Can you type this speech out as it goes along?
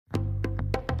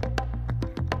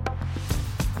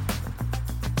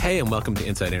Hey, and welcome to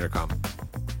Inside Intercom.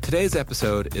 Today's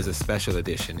episode is a special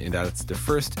edition in that it's the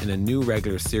first in a new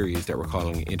regular series that we're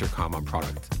calling Intercom on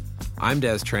Product. I'm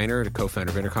Des Traynor, the co-founder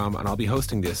of Intercom, and I'll be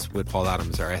hosting this with Paul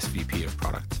Adams, our SVP of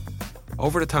Product.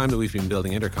 Over the time that we've been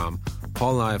building Intercom,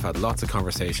 Paul and I have had lots of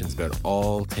conversations about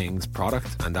all things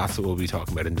product, and that's what we'll be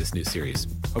talking about in this new series.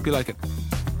 Hope you like it.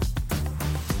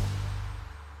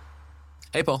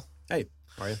 Hey, Paul. Hey,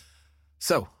 how are you?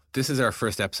 So, this is our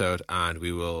first episode, and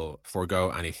we will forego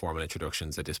any formal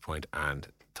introductions at this point and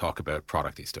talk about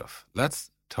producty stuff. Let's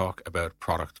talk about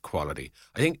product quality.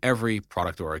 I think every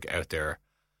product org out there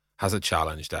has a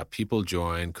challenge that people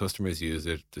join, customers use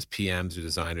it, there's PMs or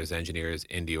designers, engineers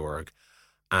in the org,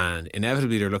 and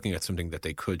inevitably they're looking at something that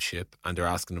they could ship and they're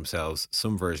asking themselves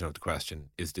some version of the question,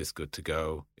 is this good to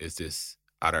go? Is this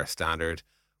at our standard?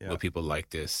 Yeah. Will people like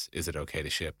this? Is it okay to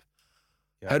ship?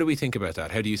 Yeah. How do we think about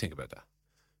that? How do you think about that?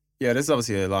 Yeah, this is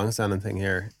obviously a long-standing thing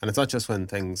here. And it's not just when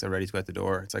things are ready to go out the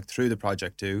door. It's like through the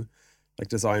project too, like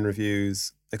design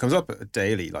reviews. It comes up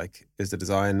daily, like is the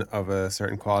design of a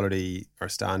certain quality or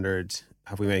standard?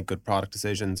 Have we made good product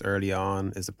decisions early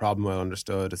on? Is the problem well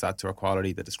understood? Is that to our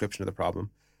quality, the description of the problem?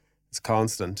 It's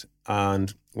constant.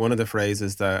 And one of the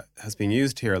phrases that has been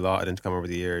used here a lot at Intercom over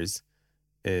the years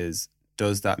is,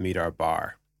 does that meet our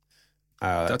bar?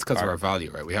 That's because of our value,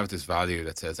 right? We have this value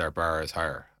that says our bar is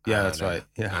higher. Yeah, that's right.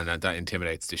 Yeah. And that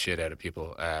intimidates the shit out of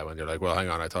people when they're like, well, hang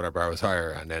on, I thought our bar was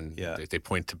higher. And then they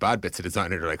point to bad bits of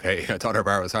design and they're like, hey, I thought our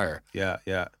bar was higher. Yeah.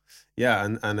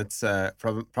 And it's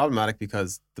problematic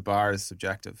because the bar is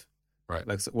subjective. Right.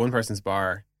 Like so one person's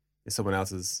bar is someone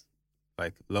else's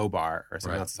like low bar or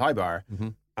someone else's high bar. Mm-hmm.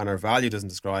 And our value doesn't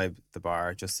describe the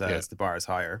bar, it just says the bar is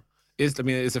higher. Is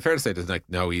it fair to say there's like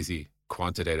no easy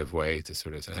quantitative way to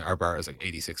sort of say our bar is like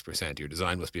 86%. Your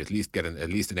design must be at least getting at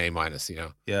least an A minus, you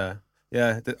know? Yeah.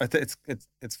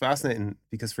 It's fascinating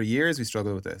because for years we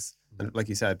struggled with this. And like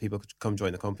you said, people could come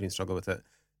join the company and struggle with it.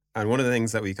 And one of the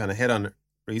things that we kind of hit on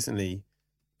recently,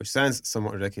 which sounds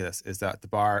somewhat ridiculous, is that the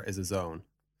bar is a zone.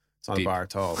 It's not Deep. a bar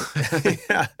at all.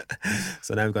 Yeah.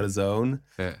 So now we've got a zone.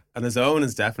 Yeah. And a zone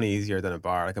is definitely easier than a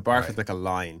bar. Like a bar feels like a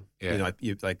line. Yeah. You know,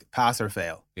 you like pass or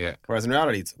fail. Yeah. Whereas in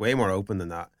reality, it's way more open than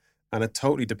that. And it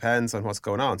totally depends on what's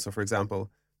going on. So for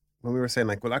example, when we were saying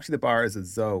like, well, actually the bar is a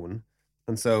zone.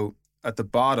 And so at the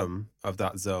bottom of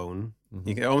that zone,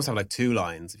 you can almost have like two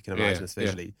lines, if you can imagine this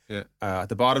visually. Yeah. At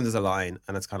the bottom there's a line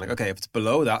and it's kind of like, okay, if it's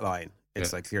below that line,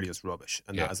 it's like clearly just rubbish.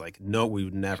 And that is like, no, we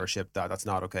would never ship that. That's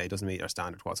not okay. It doesn't meet our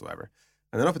standard whatsoever.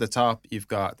 And then up at the top, you've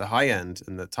got the high end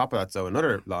and the top of that zone,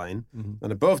 another line. Mm-hmm.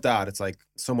 And above that, it's like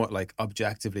somewhat like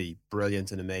objectively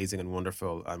brilliant and amazing and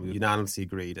wonderful. And we unanimously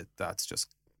agree that that's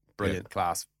just brilliant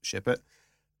class, ship it.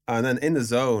 And then in the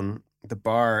zone, the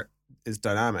bar is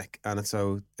dynamic. And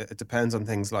so it depends on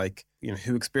things like, you know,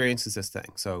 who experiences this thing.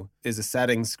 So is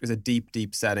a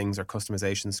deep settings or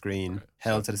customization screen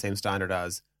held to the same standard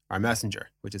as our messenger,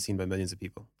 which is seen by millions of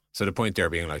people? So the point there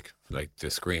being like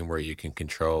the screen where you can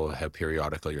control how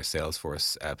periodical your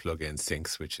Salesforce plugin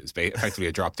syncs, which is effectively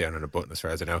a drop down on a button as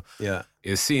far as I know,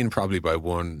 is seen probably by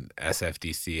one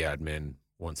SFDC admin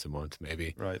once a month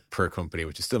maybe per company,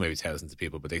 which is still maybe thousands of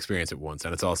people, but they experience it once.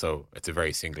 And it's a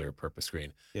very singular purpose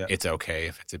screen. Yeah. It's okay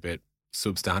if it's a bit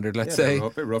substandard, let's say. A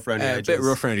bit rough around the edges. A bit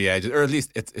rough around the edges. Or at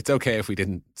least it's okay if we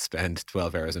didn't spend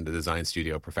 12 hours in the design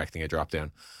studio perfecting a drop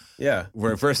down. Yeah.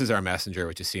 Versus our messenger,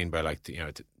 which is seen by like, you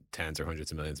know, tens or hundreds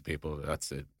of millions of people.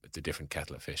 It's a different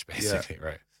kettle of fish, basically,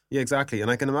 right? Yeah, exactly. And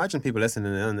I can imagine people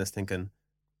listening in on this thinking,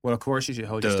 well, of course you should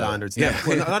hold your standards. Yeah.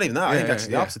 Well, not even that. I think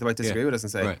actually the opposite. They might disagree with us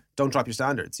and say, don't drop your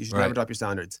standards. You should never drop your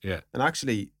standards. Yeah. And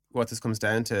actually what this comes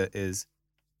down to is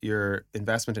your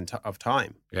investment of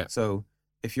time. Yeah. So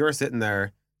if you're sitting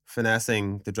there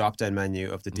finessing the drop-down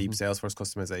menu of the deep Salesforce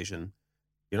customization,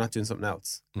 you're not doing something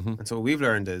else. Mm-hmm. And so what we've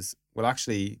learned is, well,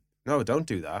 actually, no, don't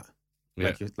do that.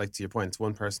 Yeah. Like to your point, it's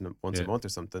one person once a month or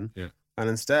something. Yeah. And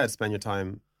instead spend your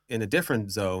time in a different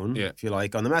zone, if you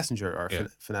like, on the messenger or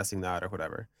finessing that or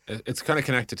whatever. It's kind of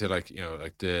connected to like, you know,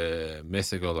 like the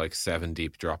mythical like 7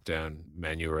 deep drop down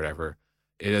menu or whatever.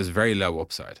 It has very low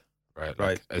upside, right?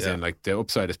 Like, as in like the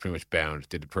upside is pretty much bound.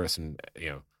 Did the person, you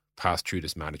know, pass through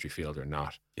this mandatory field or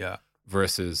not? Yeah.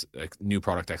 Versus like new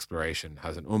product exploration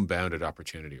has an unbounded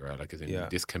opportunity, right? Like as in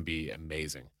this can be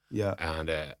amazing. Yeah.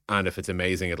 And if it's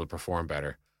amazing, it'll perform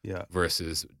better. Yeah.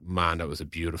 Versus, man, that was a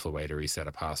beautiful way to reset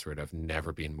a password. I've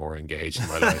never been more engaged in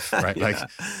my life, right?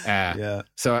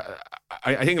 So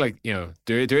I think like, you know,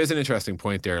 there is an interesting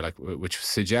point there, like which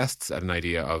suggests an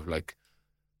idea of like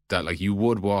that, like you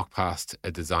would walk past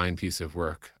a design piece of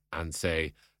work and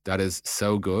say, that is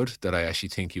so good that I actually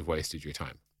think you've wasted your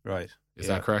time. Right. Is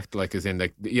that correct? Like, as in,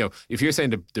 like, you know, if you're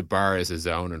saying the bar is a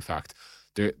zone, in fact,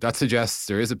 that suggests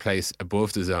there is a place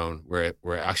above the zone where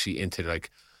we're actually into like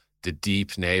the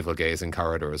deep navel gazing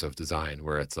corridors of design,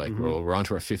 where it's like, well, we're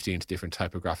onto our 15th different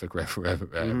typographic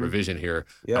revision here,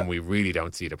 and we really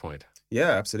don't see the point.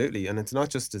 Yeah, absolutely. And it's not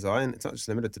just design. It's not just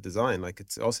limited to design. Like,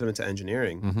 it's also limited to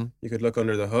engineering. You could look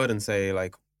under the hood and say,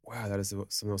 like, wow, that is the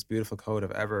most beautiful code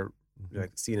I've ever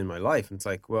like seen in my life. And it's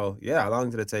like, well, yeah, how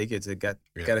long did it take you to get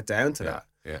it down to that?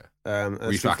 Yeah.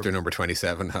 Refactor number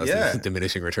 27 has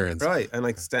diminishing returns. Right. And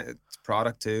like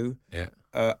product too. Yeah.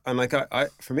 And like I,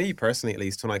 for me personally, at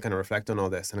least, when I kind of reflect on all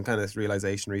this and kind of this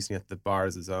realization recently at the bar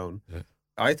as a zone,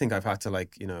 I think I've had to,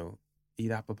 like, you know,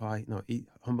 eat apple pie. No, eat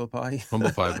humble pie.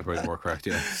 Humble pie would be more correct,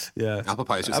 yeah. Yeah. Apple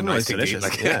pie is just a nice thing to eat.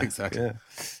 Like, exactly. Yeah.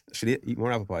 Should eat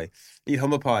more apple pie. Eat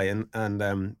humble pie. And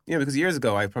you know, because years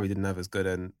ago I probably didn't have as good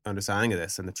an understanding of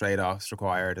this and the trade-offs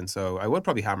required. And so I would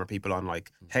probably hammer people on,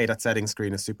 like, hey, that setting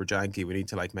screen is super janky. We need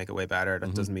to, like, make it way better.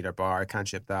 That doesn't meet our bar. I can't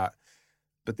ship that.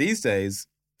 But these days,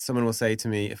 someone will say to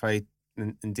me, if I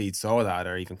indeed saw that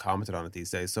or even commented on it these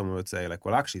days, someone would say, like,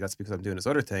 well, actually, that's because I'm doing this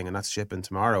other thing and that's shipping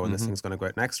tomorrow and this thing's going to go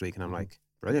out next week. And I'm like,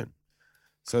 brilliant.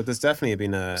 So there's definitely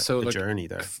been a journey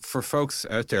there. For folks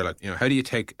out there, like, you know, how do you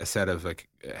take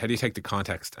the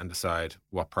context and decide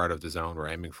what part of the zone we're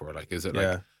aiming for? Like, is it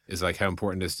like, how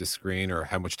important is this screen, or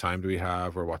how much time do we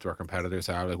have, or what do our competitors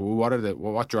have? Like,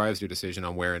 what drives your decision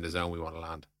on where in the zone we want to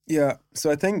land? Yeah.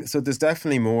 So I think, there's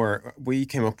definitely more. We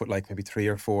came up with like maybe 3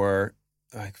 or 4,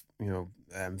 like, you know,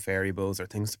 variables or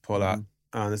things to pull at.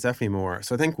 And there's definitely more.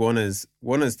 So I think one is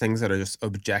things that are just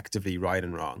objectively right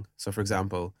and wrong. So for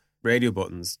example, radio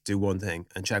buttons do one thing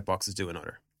and checkboxes do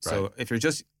another. Right. So if you're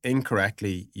just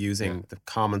incorrectly using the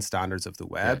common standards of the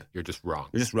web, you're just wrong.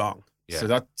 Yeah. So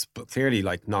that's clearly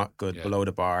like not good, below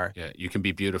the bar. Yeah, you can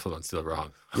be beautiful and still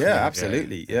wrong. Yeah,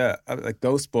 absolutely. Yeah. Like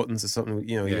ghost buttons is something,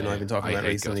 you know, you and I have been talking about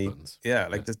recently. Yeah,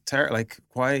 like like,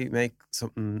 why make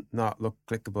something not look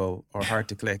clickable or hard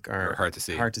to click or hard to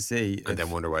see, and then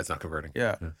wonder why it's not converting.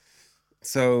 Yeah.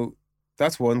 So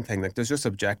that's one thing. Like, there's just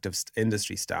objective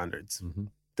industry standards.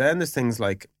 Then there's things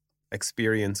like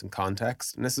experience and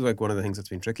context, and this is like one of the things that's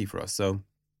been tricky for us. So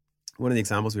one of the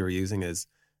examples we were using is,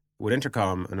 with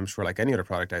Intercom, and I'm sure like any other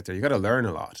product out there, you got to learn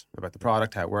a lot about the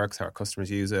product, how it works, how our customers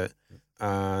use it,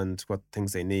 and what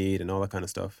things they need, and all that kind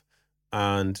of stuff.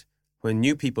 And when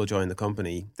new people join the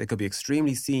company, they could be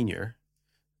extremely senior,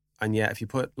 and yet if you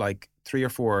put like 3 or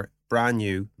 4 brand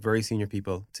new, very senior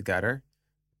people together,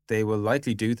 they will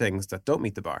likely do things that don't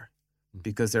meet the bar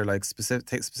because they're like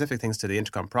specific things to the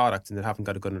Intercom product, and they haven't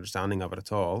got a good understanding of it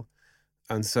at all.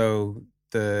 And so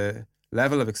the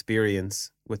level of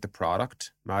experience with the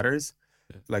product matters,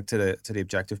 like to the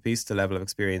objective piece. The level of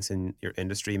experience in your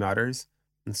industry matters.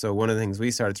 And so one of the things we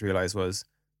started to realize was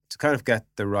to kind of get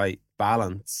the right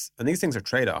balance, and these things are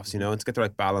trade-offs, you know, and to get the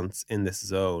right balance in this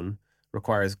zone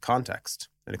requires context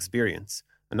and experience,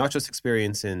 and not just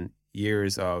experience in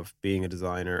years of being a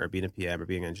designer or being a PM or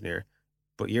being an engineer,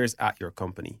 but years at your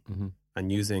company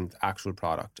and using the actual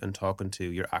product and talking to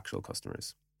your actual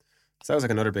customers. So that was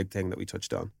like another big thing that we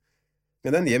touched on.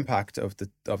 And then the impact of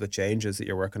the changes that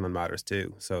you're working on matters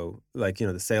too. So, like, you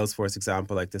know, the Salesforce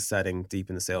example, like the setting deep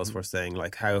in the Salesforce thing,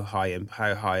 like how high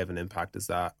of an impact is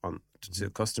that on to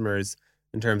customers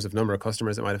in terms of number of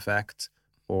customers it might affect,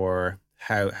 or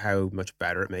how much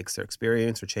better it makes their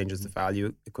experience or changes the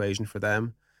value equation for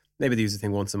them. Maybe they use the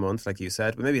thing once a month, like you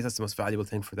said, but maybe that's the most valuable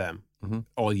thing for them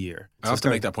all year. I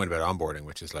often make that point about onboarding,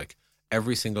 which is like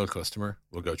every single customer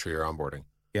will go through your onboarding.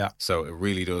 Yeah. So it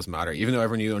really does matter. Even though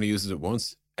everyone only uses it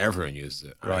once, everyone uses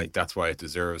it. Right. That's why it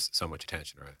deserves so much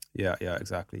attention, right? Yeah,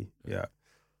 exactly. Yeah.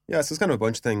 Yeah, so it's kind of a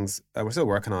bunch of things. We're still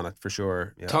working on it for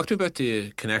sure. Yeah. Talk to me about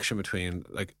the connection between,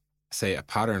 like, say, a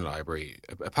pattern library.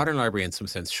 A pattern library in some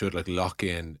sense should like lock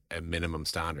in a minimum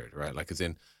standard, right? Like, as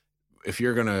in, if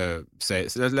you're going to say,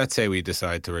 so let's say we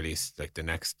decide to release like the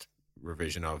next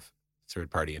revision of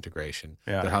third-party integration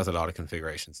that has a lot of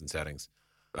configurations and settings.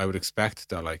 I would expect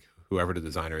that, like, whoever the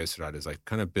designer is for that is like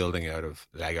kind of building out of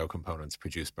Lego components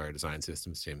produced by our design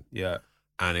systems team. Yeah.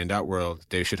 And in that world,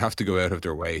 they should have to go out of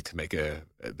their way to make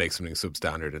something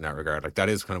substandard in that regard. Like, that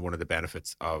is kind of one of the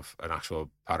benefits of an actual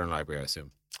pattern library, I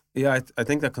assume. Yeah, I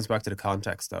think that comes back to the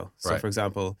context though. So for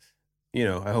example, you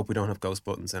know, I hope we don't have ghost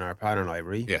buttons in our pattern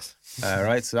library. Yes.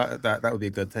 Right. So that would be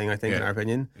a good thing, I think, in our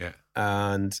opinion. Yeah.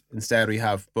 And instead we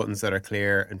have buttons that are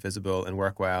clear and visible and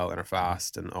work well and are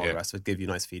fast and all the rest of it, give you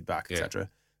nice feedback, etc.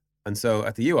 And so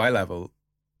at the UI level,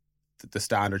 the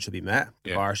standard should be met,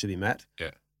 the bar should be met. Yeah.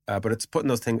 But it's putting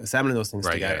those things, assembling those things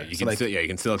together. Yeah. You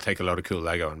can still take a load of cool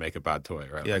Lego and make a bad toy,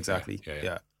 right? Yeah, exactly.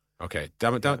 Yeah. Okay,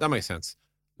 that makes sense.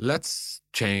 Let's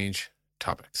change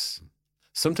topics.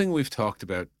 Something we've talked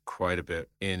about quite a bit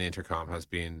in Intercom has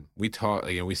been, we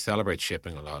celebrate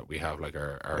shipping a lot. We have like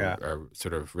our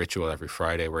sort of ritual every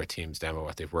Friday where teams demo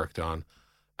what they've worked on,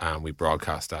 and we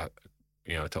broadcast that,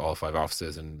 to all 5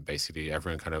 offices, and basically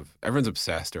everyone's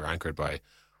obsessed or anchored by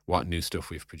what new stuff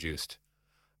we've produced.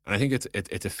 And I think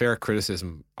it's a fair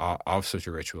criticism of such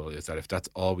a ritual, is that if that's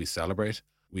all we celebrate,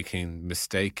 we can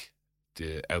mistake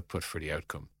the output for the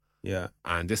outcome. Yeah.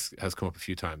 And this has come up a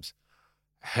few times.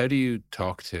 How do you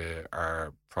talk to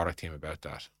our product team about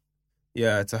that?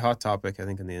 Yeah, it's a hot topic, I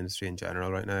think, in the industry in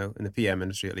general right now. In the PM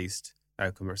industry, at least,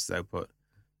 outcome versus output.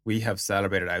 We have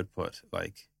celebrated output,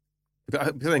 because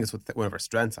I think it's one of our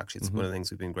strengths, actually. It's one of the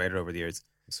things we've been great at over the years.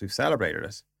 So we've celebrated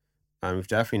it. And we've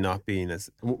definitely not been as...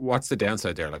 What's the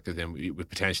downside there? Like, then we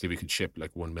could ship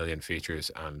like 1 million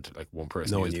features, and like one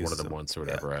person used one of them once or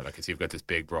whatever. Right? Like, you've got this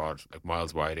big, broad, like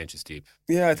miles wide, inches deep.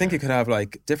 Yeah, I think you could have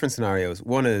like different scenarios.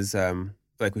 One is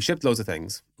like we shipped loads of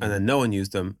things and then no one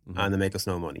used them and they make us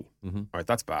no money. All right,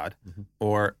 that's bad.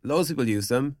 Or loads of people use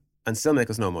them and still make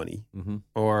us no money.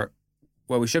 Or,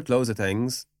 well, we shipped loads of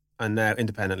things and now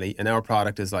independently, and our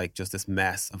product is like just this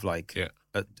mess of like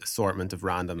an assortment of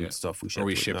random stuff we ship. Or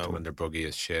we ship them and they're buggy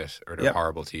as shit, or they're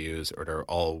horrible to use, or they're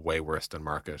all way worse than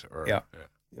market. Or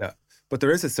But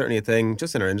there is certainly a thing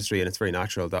just in our industry, and it's very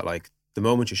natural that like the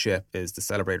moment you ship is the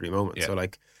celebratory moment. So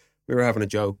like we were having a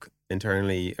joke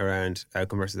internally around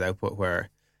outcome versus output, where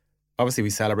obviously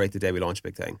we celebrate the day we launch a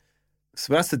big thing.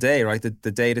 So that's the day, right?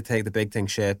 The day to take the big thing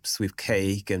ships, we've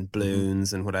cake and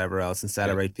balloons and whatever else, and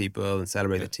celebrate people and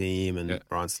celebrate the team, and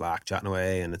we're on Slack chatting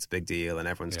away, and it's a big deal and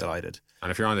everyone's delighted. And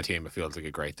if you're on the team, it feels like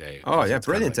a great day. Oh yeah,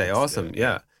 brilliant day, awesome,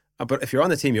 But if you're on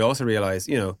the team, you also realize,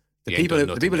 the people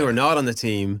who are not on the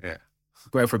team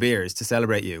go out for beers to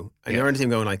celebrate you, and you're on the team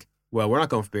going like, well, we're not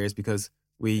going for beers because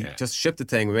we just ship the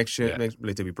thing. We make sure,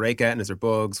 do we break it? And is there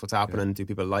bugs? What's happening? Do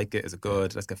people like it? Is it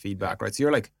good? Let's get feedback, right? So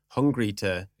you're like hungry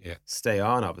to stay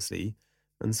on, obviously.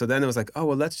 And so then it was like, oh,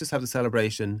 well, let's just have the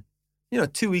celebration,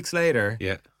 2 weeks later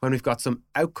when we've got some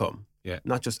outcome,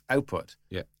 not just output.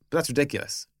 Yeah. But that's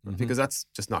ridiculous because that's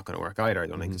just not going to work either. I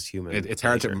don't think it's human. It's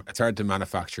hard to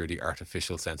manufacture the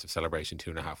artificial sense of celebration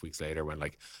 2.5 weeks later when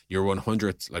like your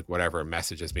 100th, like whatever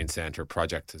message has been sent or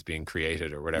project has been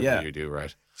created or whatever you do,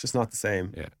 right? It's just not the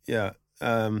same. Yeah.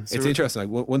 It's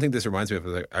interesting. Like one thing this reminds me of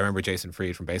is like, I remember Jason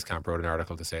Fried from Basecamp wrote an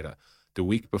article to say that the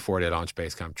week before they launched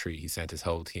Basecamp 3, he sent his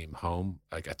whole team home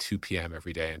like at 2 p.m.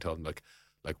 every day and told them like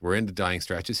we're in the dying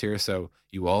stretches here, so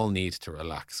you all need to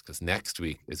relax because next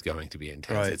week is going to be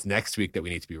intense. Right. It's next week that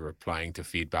we need to be replying to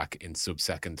feedback in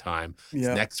sub-second time. It's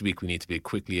next week we need to be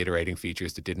quickly iterating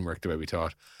features that didn't work the way we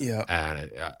thought. Yeah. And,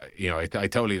 I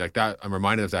totally like that. I'm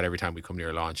reminded of that every time we come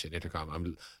near a launch at Intercom.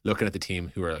 I'm looking at the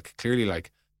team who are like clearly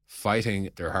like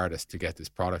fighting their hardest to get this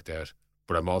product out.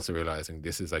 But I'm also realizing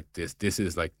this is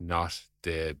like not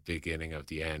the beginning of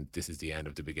the end. This is the end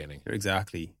of the beginning.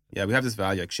 Exactly. Yeah, we have this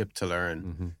value like ship to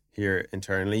learn here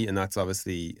internally, and that's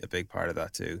obviously a big part of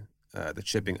that too. That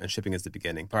shipping is the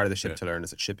beginning. Part of the ship to learn is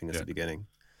that shipping is the beginning.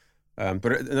 But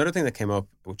another thing that came up,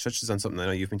 which touches on something I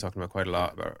know you've been talking about quite a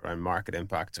lot about around market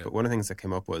impact. But one of the things that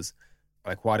came up was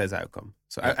like, what is outcome?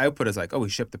 So output is like, oh, we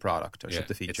ship the product or ship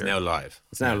the feature. It's now live.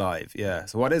 It's now live,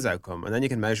 So what is outcome? And then you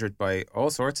can measure it by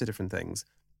all sorts of different things.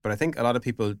 But I think a lot of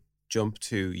people jump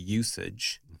to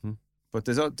usage. But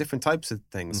there's all different types of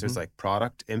things. There's like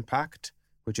product impact,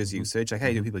 which is usage. Like,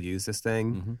 hey, do people use this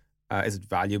thing? Is it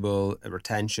valuable?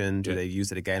 Retention? Do they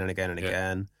use it again and again and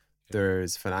again?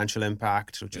 There's financial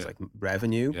impact, which is like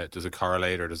revenue. Yeah, does it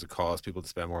correlate or does it cause people to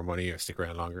spend more money or stick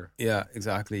around longer? Yeah,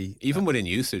 exactly. Even within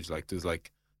usage, like there's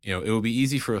like, it would be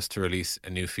easy for us to release a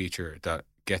new feature that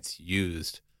gets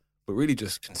used, but really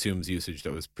just consumes usage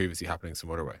that was previously happening some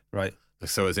other way. Right.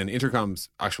 So as in Intercom's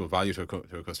actual value to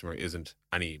a customer isn't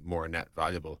any more net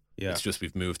valuable. Yeah. It's just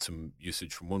we've moved some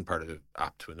usage from one part of the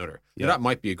app to another. Yeah. Now, that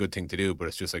might be a good thing to do, but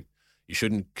it's just like, you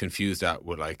shouldn't confuse that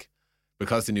with like,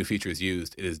 because the new feature is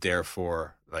used, it is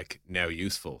therefore like now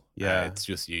useful. Yeah. It's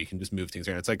just, you can just move things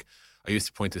around. It's like, I used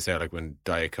to point this out, like when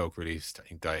Diet Coke released, I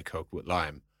think Diet Coke with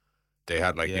lime, they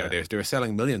had like, they were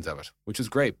selling millions of it, which was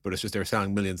great, but it's just they were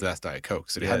selling millions less Diet Coke.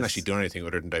 So they hadn't actually done anything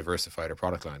other than diversify their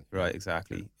product line. Right,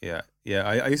 exactly. Yeah.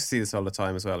 I used to see this all the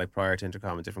time as well, like prior to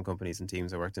Intercom and different companies and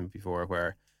teams I worked in before,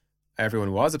 where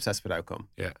everyone was obsessed with outcome.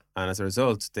 Yeah. And as a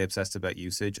result, they obsessed about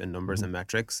usage and numbers and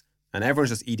metrics, and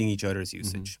everyone's just eating each other's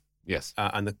usage. Yes.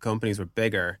 And the companies were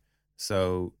bigger,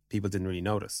 so people didn't really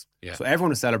notice. Yeah. So everyone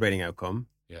was celebrating outcome.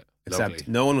 Yeah. Except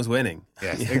no one was winning.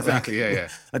 Yes, exactly. Like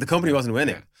the company wasn't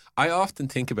winning. Yeah. I often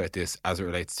think about this as it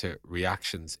relates to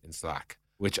reactions in Slack,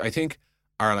 which I think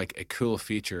are like a cool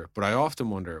feature, but I often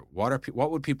wonder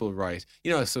what would people write?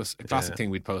 You know, so a classic thing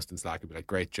we'd post in Slack would be like,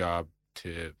 "Great job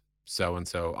to so and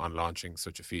so on launching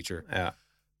such a feature." Yeah.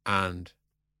 And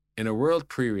in a world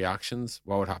pre-reactions,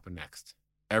 what would happen next?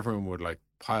 Everyone would like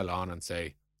pile on and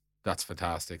say, "That's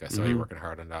fantastic! I saw you working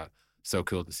hard on that. So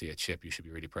cool to see it ship. You should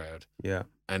be really proud." Yeah.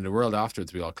 And the world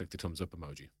afterwards, we all click the thumbs up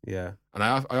emoji. Yeah. And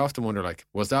I often wonder, like,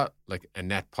 was that like a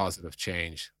net positive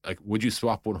change? Like, would you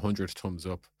swap 100 thumbs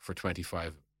up for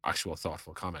 25 actual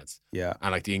thoughtful comments? Yeah.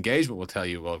 And like the engagement will tell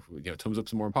you, well, you know, thumbs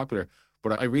ups are more popular.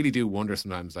 But I really do wonder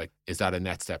sometimes, like, is that a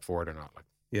net step forward or not? Like,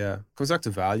 yeah, it comes back to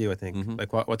value. I think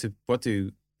like what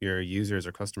do your users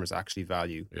or customers actually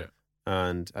value? Yeah.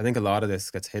 And I think a lot of this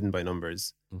gets hidden by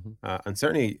numbers. And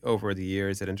certainly over the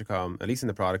years at Intercom, at least in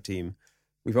the product team,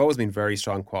 we've always been very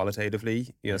strong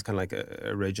qualitatively. You know, it's kind of like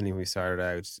originally when we started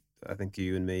out, I think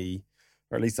you and me,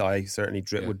 or at least I certainly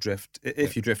would drift.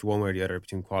 If you drift one way or the other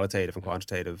between qualitative and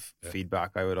quantitative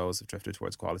feedback, I would always have drifted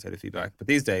towards qualitative feedback. But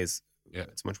these days,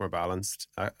 it's much more balanced,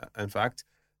 in fact.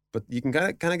 But you can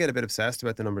kind of get a bit obsessed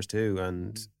about the numbers too.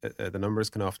 And the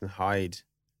numbers can often hide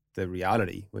the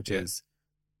reality, which is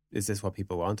this what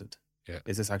people wanted? Yeah.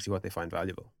 Is this actually what they find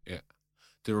valuable? Yeah.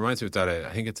 It reminds me of that.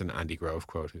 I think it's an Andy Grove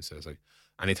quote who says, like,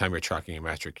 anytime you're tracking a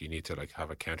metric, you need to like have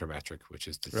a counter metric, which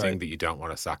is the thing that you don't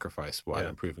want to sacrifice while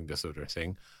improving this other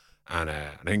thing. And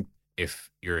I think if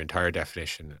your entire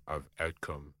definition of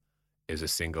outcome is a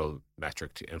single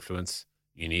metric to influence,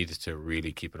 you need to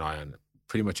really keep an eye on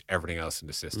pretty much everything else in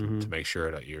the system to make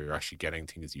sure that you're actually getting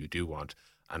things you do want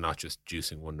and not just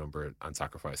juicing one number and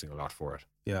sacrificing a lot for it.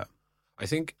 Yeah. I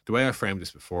think the way I framed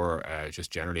this before, just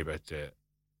generally about the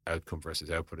outcome versus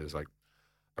output, is like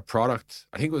a product.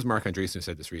 I think it was Mark Andreessen who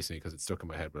said this recently because it stuck in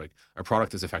my head. But like a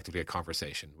product is effectively a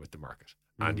conversation with the market,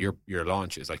 and your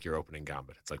launch is like your opening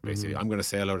gambit. It's like basically I'm going to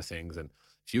say a lot of things, and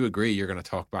if you agree, you're going to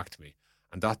talk back to me,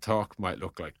 and that talk might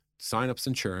look like sign-ups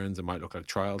and churns. It might look like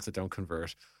trials that don't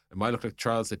convert. It might look like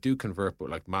trials that do convert, but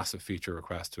like massive feature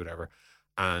requests, whatever.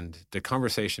 And the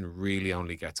conversation really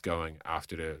only gets going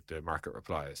after the market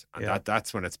replies. And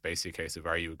that's when it's basically a case of,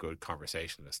 are you a good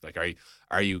conversationalist? Like,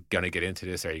 are you going to get into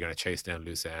this? Are you going to chase down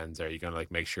loose ends? Are you going to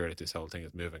like make sure that this whole thing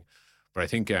is moving? But I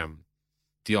think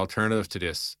the alternative to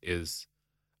this is,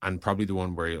 and probably the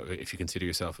one where if you consider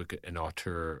yourself like an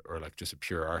author or like just a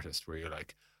pure artist, where you're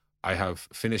like, I have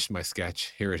finished my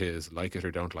sketch. Here it is. Like it or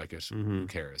don't like it. Who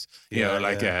cares? You know,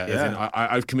 like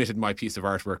I've committed my piece of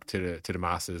artwork to the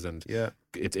masses, and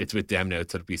it's with them now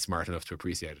to be smart enough to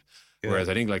appreciate it. Whereas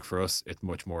I think like for us, it's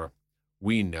much more.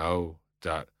 We know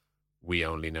that we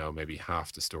only know maybe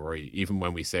half the story. Even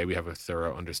when we say we have a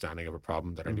thorough understanding of a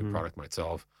problem that our new product might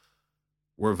solve,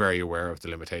 we're very aware of the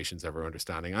limitations of our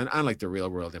understanding and like the real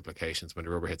world implications. When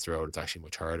the rubber hits the road, it's actually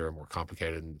much harder and more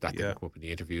complicated, and that didn't come up in the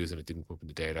interviews and it didn't come up in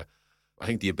the data. I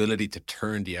think the ability to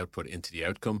turn the output into the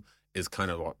outcome is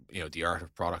kind of what, you know, the art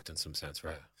of product in some sense,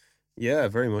 right? Yeah,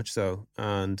 very much so.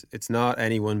 And it's not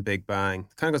any one big bang.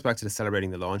 It kind of goes back to the celebrating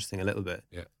the launch thing a little bit.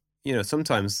 Yeah. You know,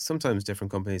 sometimes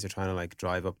different companies are trying to like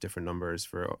drive up different numbers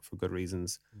for good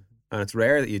reasons. And it's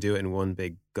rare that you do it in one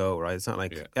big go, right? It's not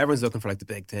like everyone's looking for like the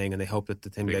big thing and they hope that the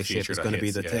thing they ship is going to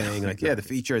be the thing. Like, the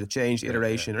feature, the change, the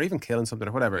iteration, or even killing something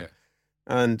or whatever.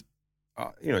 And,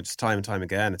 you know, just time and time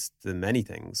again, it's the many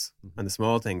things and the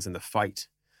small things and the fight.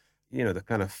 You know, the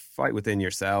kind of fight within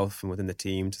yourself and within the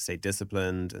team to stay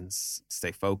disciplined and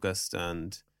stay focused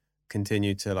and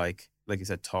continue to like you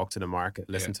said, talk to the market,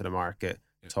 listen to the market,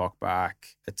 talk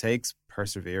back. It takes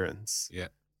perseverance. Yeah.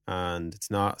 And it's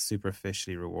not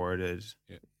superficially rewarded.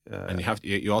 Yeah. And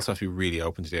you also have to be really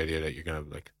open to the idea that you're going to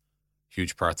like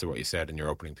huge parts of what you said in your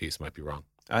opening piece might be wrong.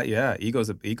 Ego's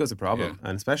a problem.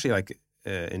 And especially like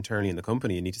internally in the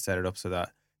company, you need to set it up so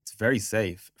that it's very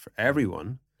safe for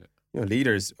everyone. You know,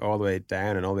 leaders all the way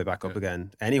down and all the way back up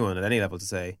again, anyone at any level to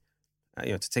say,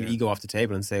 you know, to take ego off the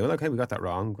table and say, well, okay, we got that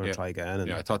wrong. We're going to try again.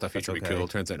 And I thought that feature would be cool.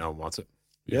 Turns out no one wants it.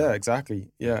 Yeah, exactly.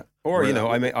 Yeah. Or, you know,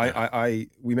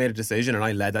 we made a decision and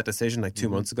I led that decision like 2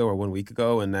 months ago or 1 week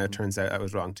ago. And now it turns out I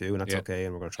was wrong too. And that's okay.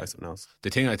 And we're going to try something else. The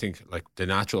thing I think, like the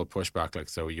natural pushback, like,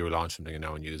 so you launch something and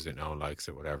no one uses it, no one likes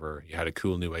it, whatever. You had a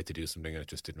cool new way to do something and it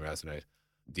just didn't resonate.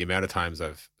 The amount of times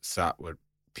I've sat with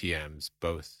PMs,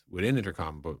 both within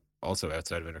Intercom, but also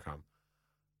outside of Intercom,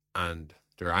 and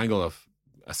their angle of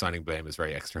assigning blame is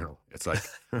very external. It's like,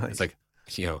 it's like,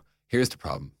 you know, here's the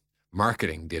problem.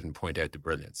 Marketing didn't point out the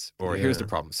brilliance, or here's the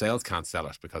problem. Sales can't sell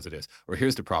it because it is, or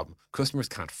here's the problem. Customers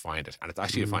can't find it. And it's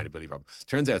actually a findability problem.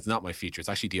 Turns out it's not my feature. It's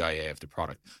actually the IA of the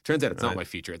product. Turns out it's not my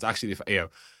feature. It's actually,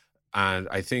 and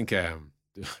I think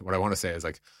what I want to say is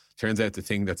like, turns out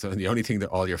the only thing that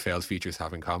all your failed features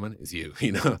have in common is you,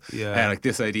 you know? Yeah. Like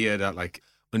this idea that like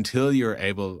until you're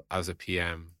able as a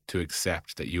PM to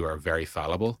accept that you are very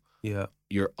fallible,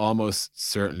 you're almost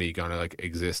certainly going to like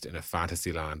exist in a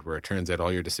fantasy land where it turns out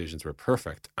all your decisions were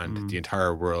perfect and the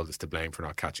entire world is to blame for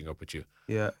not catching up with you.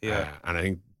 And I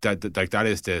think that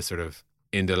is the sort of,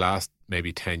 in the last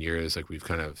maybe 10 years, like we've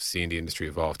kind of seen the industry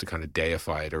evolve to kind of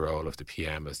deify the role of the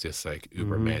PM as this like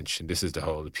ubermensch. And this is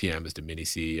the PM is the mini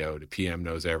CEO. The PM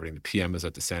knows everything. The PM is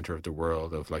at the center of the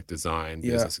world of like design,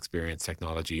 business experience,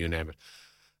 technology, you name it.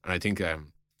 And I think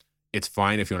it's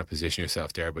fine if you want to position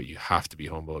yourself there, but you have to be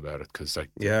humble about it because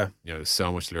like, there's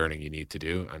so much learning you need to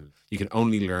do. And you can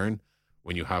only learn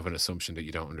when you have an assumption that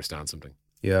you don't understand something.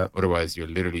 Otherwise, you're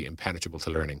literally impenetrable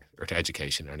to learning or to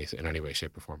education in any way,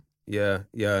 shape, or form. It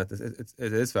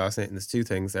is fascinating. There's two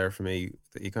things there for me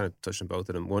that you kind of touched on both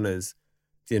of them. One is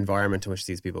the environment in which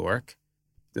these people work.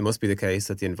 It must be the case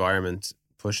that the environment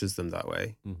pushes them that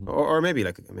way. Or maybe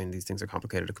these things are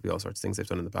complicated. It could be all sorts of things they've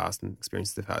done in the past and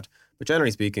experiences they've had. But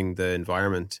generally speaking, the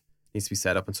environment needs to be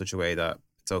set up in such a way that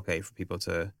it's okay for people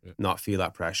to not feel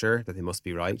that pressure, that they must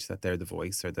be right, that they're the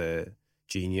voice or the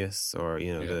genius or,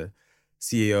 the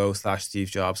CEO / Steve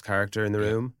Jobs character in the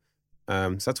room.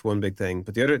 So that's one big thing.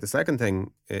 But the second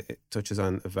thing, it touches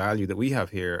on a value that we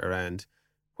have here around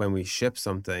when we ship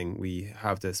something, we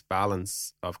have this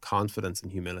balance of confidence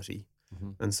and humility.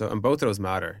 And both of those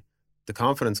matter. The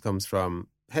confidence comes from,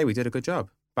 hey, we did a good job.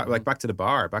 Back to the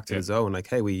bar, back to the zone. Like,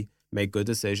 hey, we made good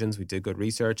decisions. We did good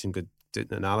research and good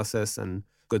analysis and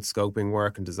good scoping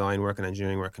work and design work and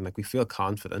engineering work. And like, we feel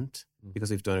confident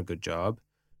because we've done a good job.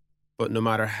 But no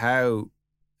matter how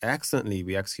excellently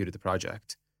we executed the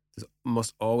project, there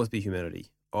must always be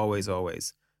humility. Always,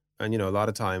 always. And, a lot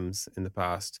of times in the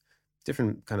past,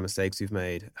 different kind of mistakes we've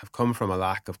made have come from a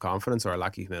lack of confidence or a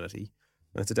lack of humility.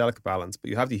 And it's a delicate balance.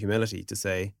 But you have the humility to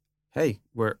say, hey,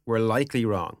 we're likely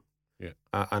wrong.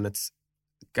 And it's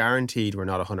guaranteed we're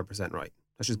not 100% right.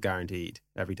 That's just guaranteed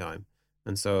every time.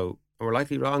 And we're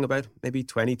likely wrong about maybe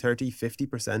 20, 30,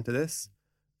 50% of this.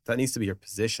 That needs to be your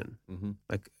position.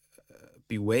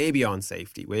 Be way beyond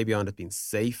safety, way beyond it being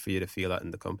safe for you to feel that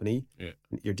in the company.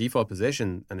 Your default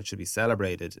position, and it should be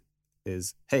celebrated,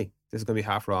 is, hey, this is going to be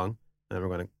half wrong, and then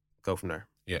we're going to go from there.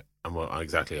 And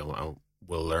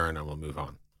we'll learn and we'll move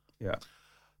on.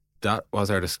 That was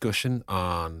our discussion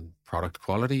on product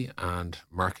quality and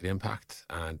market impact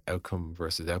and outcome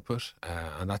versus output.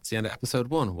 And that's the end of episode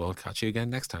 1. We'll catch you again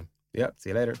next time. See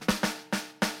you later.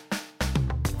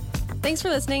 Thanks for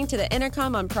listening to the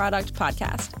Intercom on Product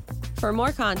podcast. For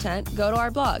more content, go to our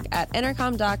blog at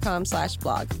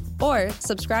intercom.com/blog or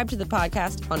subscribe to the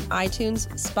podcast on iTunes,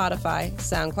 Spotify,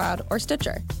 SoundCloud, or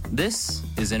Stitcher. This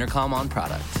is Intercom on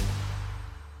Product.